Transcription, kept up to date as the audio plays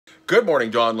Good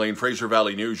morning, Don Lane, Fraser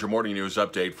Valley News, your morning news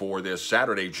update for this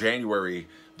Saturday, January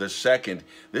the 2nd.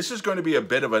 This is going to be a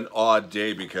bit of an odd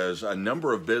day because a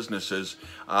number of businesses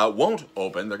won't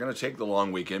open. They're going to take the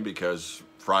long weekend because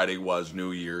Friday was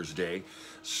New Year's Day.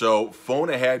 So phone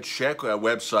ahead, check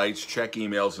websites, check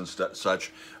emails and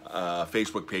such,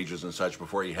 Facebook pages and such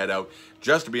before you head out,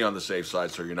 just to be on the safe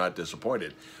side so you're not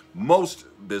disappointed. Most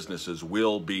businesses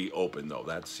will be open, though.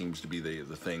 That seems to be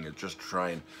the thing. Just try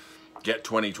and get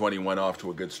 2021 off to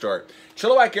a good start.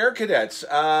 Chilliwack Air Cadets,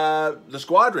 the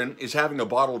squadron is having a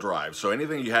bottle drive. So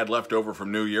anything you had left over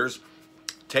from New Year's,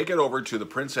 take it over to the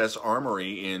Princess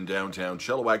Armory in downtown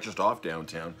Chilliwack, just off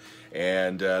downtown.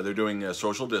 And they're doing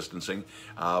social distancing.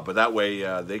 But that way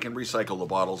they can recycle the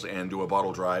bottles and do a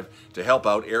bottle drive to help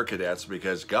out Air Cadets,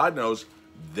 because God knows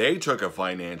they took a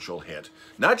financial hit.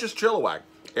 Not just Chilliwack.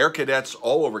 Air Cadets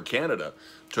all over Canada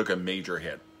took a major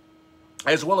hit,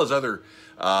 as well as other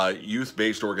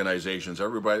youth-based organizations,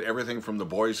 everything from the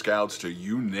Boy Scouts to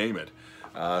you name it.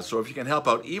 So if you can help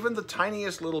out even the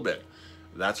tiniest little bit,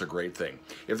 that's a great thing.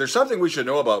 If there's something we should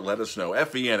know about, let us know.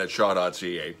 FVN at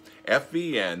shaw.ca.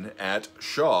 FVN at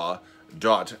shaw.ca.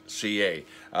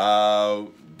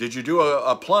 Did you do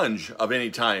a plunge of any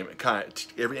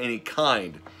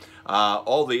kind?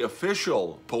 All the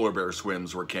official polar bear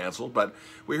swims were canceled, but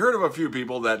we heard of a few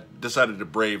people that decided to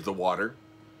brave the water,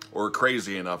 or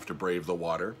crazy enough to brave the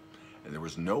water, and there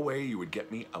was no way you would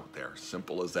get me out there.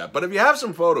 Simple as that. But if you have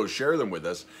some photos, share them with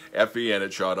us, FVN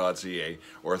at shaw.ca,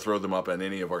 or throw them up on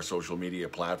any of our social media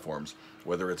platforms,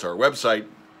 whether it's our website,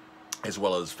 as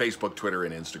well as Facebook, Twitter,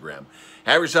 and Instagram.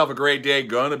 Have yourself a great day.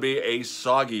 Gonna be a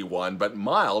soggy one, but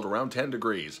mild, around 10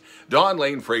 degrees. Don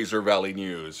Lane, Fraser Valley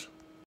News.